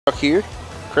Here,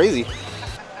 crazy.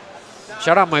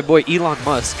 Shout out my boy Elon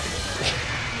Musk.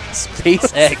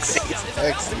 SpaceX.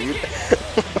 SpaceX, dude.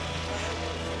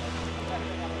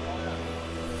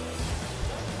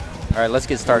 All right, let's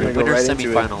get started. Winner right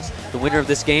semifinals. The winner of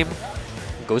this game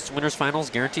goes to winners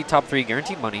finals, guaranteed top 3,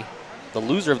 guaranteed money. The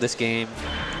loser of this game,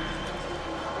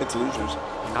 It's losers.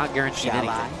 not guaranteed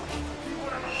anything.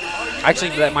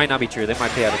 Actually, that might not be true. They might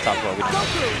pay out a top 12. We don't know.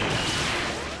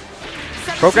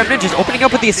 ProgramNinja's opening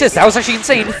up with the assist. That was actually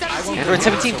insane. Android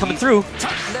 17 coming through.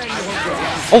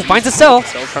 Oh, finds a cell.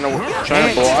 So trying to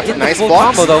block. Getting Nice the full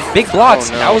blocks. combo though. Big blocks.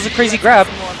 Oh, no. That was a crazy grab.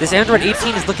 This Android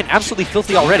 18 is looking absolutely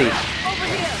filthy already.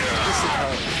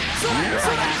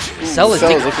 Cell is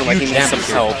taking looking like he huge needs damage.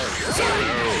 some help.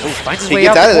 Oh, finds his He way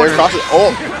gets out of the there. corner. Crosses.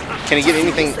 Oh, can he get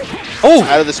anything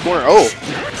out of this corner? Oh,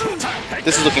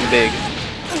 this is looking big.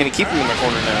 Can he keep him in the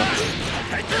corner now?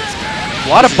 A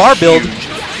lot of bar build.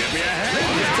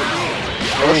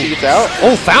 Oh, she gets out.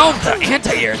 Oh, found the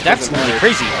anti-air. That's really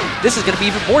crazy. This is going to be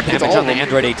even more damage on the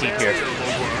Android 18 here.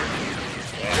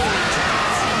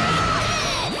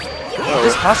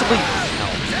 This possibly... No.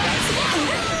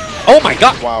 Oh my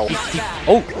god. Wow.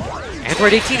 Oh,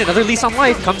 Android 18, another lease on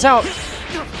life, comes out.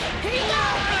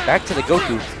 Back to the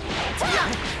Goku.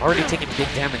 Already taking big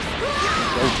damage from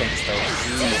Gotenks though.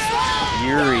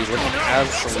 Yuri looking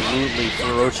absolutely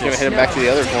ferocious. Gonna hit him back to the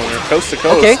other corner, coast to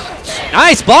coast. Okay,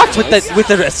 nice blocked with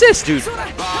the assist, dude.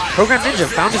 ProgramNinja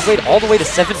found his way all the way to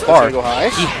 7th bar. Go high.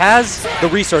 He has the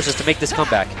resources to make this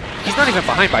comeback. He's not even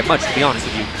behind by much, to be honest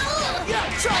with you.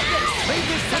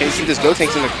 Can you see this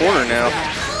Gotenks in the corner now?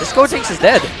 This Gotenks is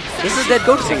dead. This is dead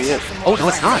Gotenks. Oh no,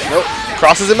 it's not. Nope.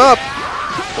 Crosses him up.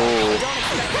 Oh.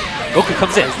 Goku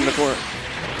comes in. He's in the corner.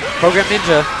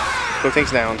 ProgramNinja.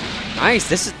 Gotenks down. Nice.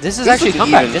 This is actually a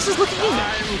comeback. Even. This is looking even.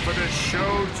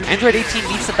 Android 18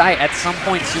 needs to die at some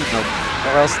point soon though,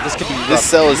 or else this could be rough. This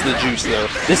cell is the juice though.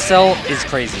 This cell is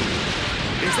crazy.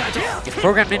 If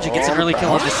ProgramNinja gets an early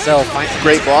kill on this cell, finds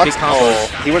Great blocks. big combos, Oh,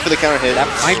 he went for the counter hit. that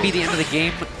might be the end of the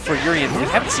game for Yurien. We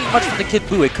haven't seen much from the Kid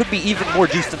Buu. It could be even more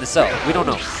juiced in the cell. We don't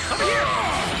know.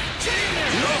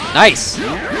 Nice.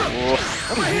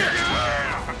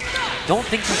 Don't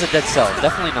think this is a dead cell.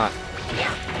 Definitely not.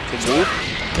 Kid Buu.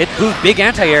 Kid Buu, big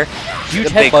anti-air. Huge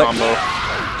The big headbutt. combo.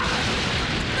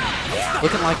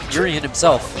 Looking like Yurien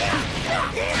himself.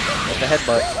 With the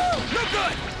headbutt.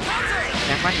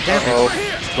 Can't find the damage.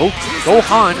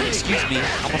 Gohan, excuse me.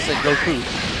 Almost said Goku.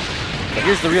 But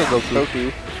here's the real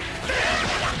Goku.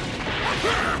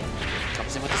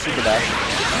 Comes in with the super dash.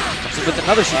 Comes in with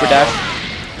another super dash.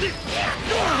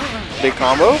 Big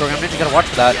combo. ProgramNinja gotta watch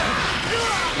for that.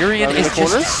 Yurien is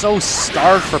just so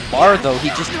starved for bar though. He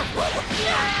just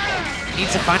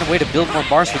needs to find a way to build more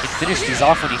bars so he can finish these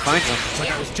off when he finds them. But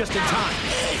it was just in time.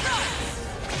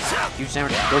 Huge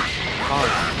damage to Gohan.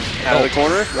 Out of the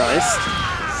corner. Nice.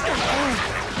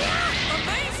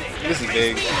 This is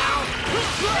big. This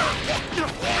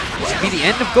could be the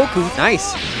end of Goku.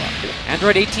 Nice.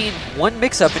 Android 18, one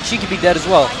mix-up, and she could be dead as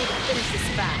well.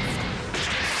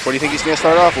 What do you think he's going to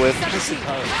start off with?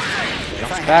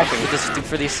 Jumps back for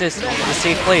the assist. Onto the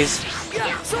safe plays.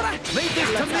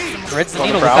 Threads the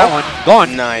needle with that one.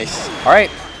 Gone. Nice. All right.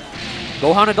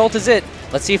 Gohan Adult is it.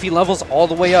 Let's see if he levels all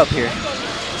the way up here.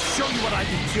 Show you what I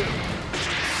can do.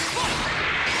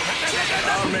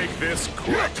 I'll make this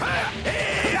quick.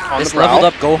 This leveled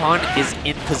up Gohan is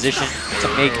in position to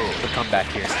make the comeback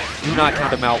here. Do not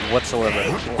count him out whatsoever.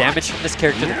 The damage from this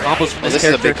character, the combos from this This is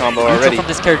character, a big combo neutral already. from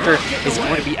this character is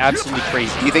going to be absolutely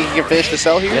crazy. Do you think he can finish the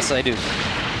cell here? Yes, I do.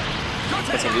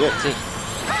 That's going to be it. That's it.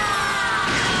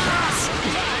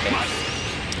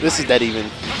 This is dead even.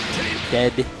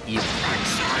 Dead even.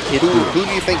 Who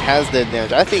do you think has the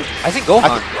advantage? I think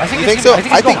Gohan. You think so? I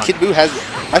think Gohan. Kid Buu has.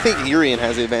 I think Yurien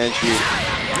has the advantage here.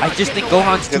 I just think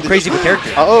Gohan's too crazy of a character.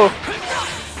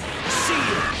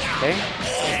 Okay.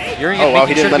 Yurien Oh, wow,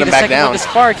 he making didn't sure let to him be the back second down. one to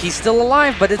spark. He's still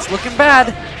alive, but it's looking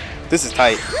bad. This is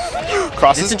tight.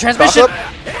 Crosses. Instant transmission. Cross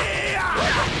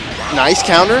up. Nice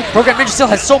counter. ProgramNinja still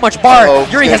has so much bar.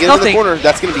 Yuri has nothing. Corner.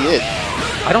 That's going to be it.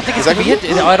 I don't think it's Is going that to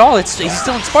be it at all. He's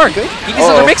still in spark. Okay. He needs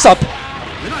another mix-up.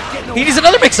 He needs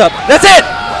another mix-up. That's it.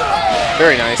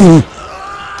 Very nice.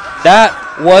 That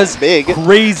was big.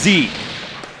 Crazy.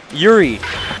 Yuri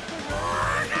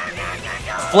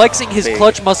flexing his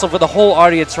clutch muscle for the whole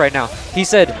audience right now. He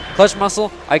said, clutch muscle,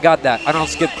 I got that. I don't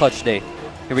skip clutch day.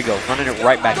 Here we go. Running it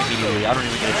right back immediately. I don't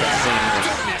even get a chance to say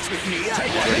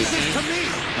anything.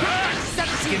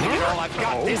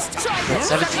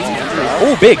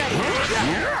 Oh, big.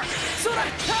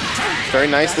 Very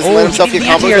nice. Doesn't let himself get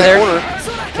comboed in the corner.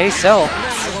 Okay, Cell.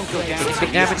 Taking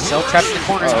big damage. Cell trapped in the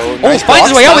corner. Oh, nice finds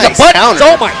his way out with a butt. counter.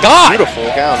 Oh my god! Beautiful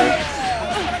counter.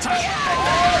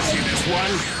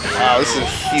 Wow, this is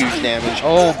huge damage.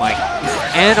 Oh my.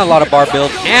 And a lot of bar build.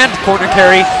 And corner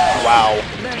carry. Wow.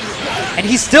 And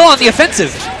he's still on the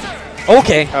offensive.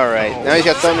 Okay. All right, now he's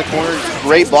got Cell in the corner.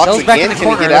 Great blocks Cell's back in again. the Can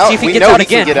he corner. get Let's out? see if he We gets know out he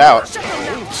can again. get out.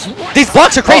 These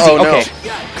blocks are crazy. Uh-oh, no. Okay.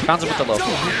 Found him with the low.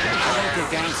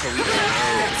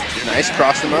 Nice,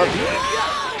 cross him up.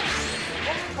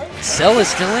 Cell is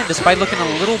still in despite looking a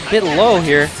little bit low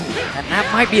here. And that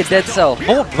might be a dead Cell.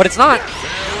 Oh, but it's not.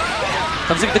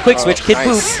 Comes in with the quick switch. Kid nice.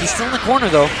 Boo. He's still in the corner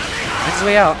though. Finds his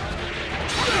way out.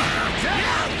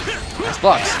 Nice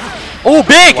blocks. Oh,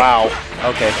 big! Wow.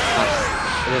 Okay.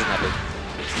 It isn't that big.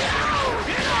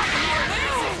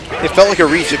 It felt like a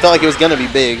reach. It felt like it was going to be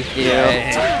big. You know?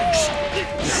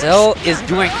 Cell is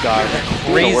doing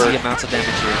crazy work. amounts of damage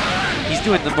here. He's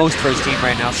doing the most for his team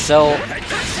right now. Cell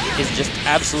is just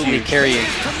absolutely carrying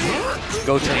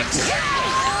Gotenks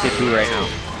Kid Buu right now.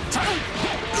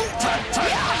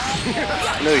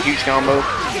 Another huge combo.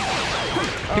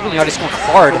 People in the audience going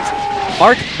hard.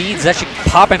 Mark Means actually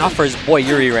popping off for his boy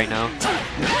Yuri right now.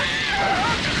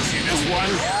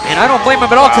 And I don't blame him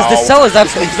at all because this Cell is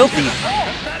absolutely filthy.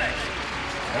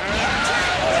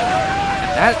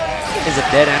 And that is a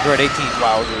dead Android 18.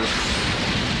 Wow, dude.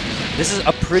 This is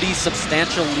a pretty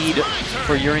substantial lead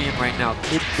for Yurien right now.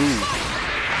 Kid Buu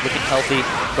looking healthy.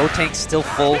 Gotenks still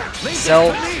full.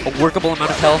 Cell a workable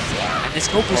amount of health. And this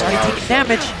Goku's already taking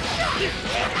damage.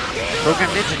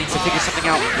 ProgramNinja needs to figure something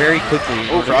out very quickly.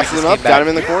 Oh, crosses him up, got him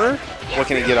in the corner. What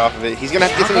can he get off of it? He's going to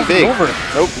have to get something big. Over.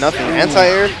 Nope, nothing.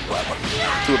 Anti-air to a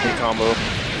big combo.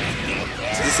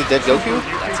 Is this a dead Goku?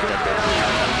 That's a dead Goku.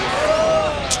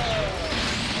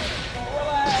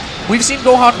 We've seen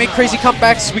Gohan make crazy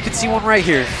comebacks. We could see one right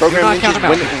here.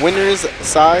 ProgramNinja's winner's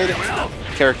side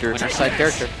character. Winner's side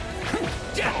character.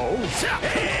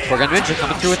 ProgramNinja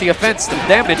coming through with the offense, the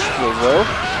damage.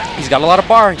 He's got a lot of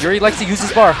bar. Yuri likes to use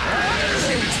his bar.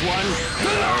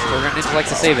 ProgramNinja likes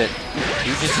to save it.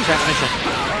 Huge instant transmission.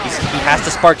 He has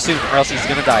to spark soon or else he's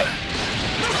going to die.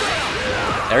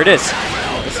 There it is.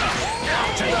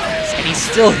 And he's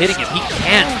still hitting him. He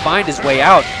can't find his way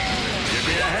out.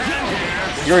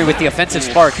 Yuri with the offensive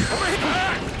spark.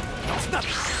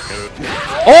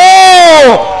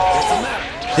 Oh!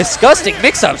 Disgusting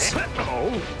mix-ups.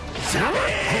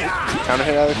 Counter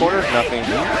hit out of the corner? Nothing.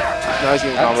 Now he's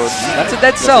getting combos. That's a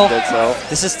dead Cell. Dead Cell.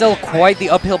 This is still quite the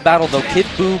uphill battle though. Kid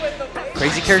Buu,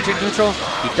 crazy character neutral.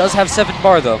 He does have 7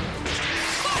 bar though.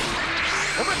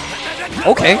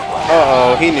 Okay.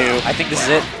 Uh-oh, he knew. I think this is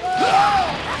it.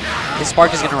 His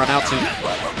spark is going to run out soon.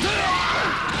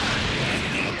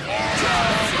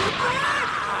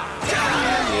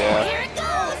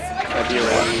 That'd be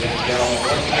right.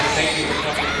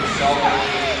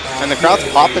 And the crowd's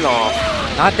popping off.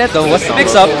 Not dead though. What's the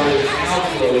mix-up?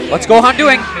 What's Gohan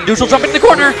doing? Neutral jump in the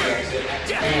corner.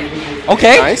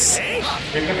 Okay. Nice.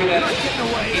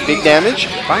 Big damage.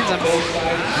 Finds him.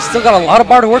 He's still got a lot of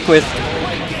bar to work with.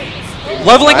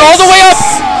 Leveling all the way up.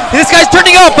 This guy's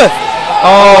turning up.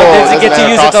 Oh, doesn't get to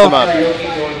use it though.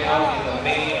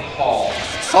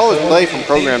 Solid play from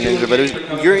ProgramNinja, but it was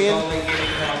Yurien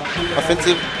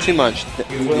offensive too much.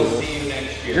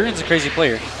 Yurien's a crazy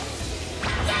player.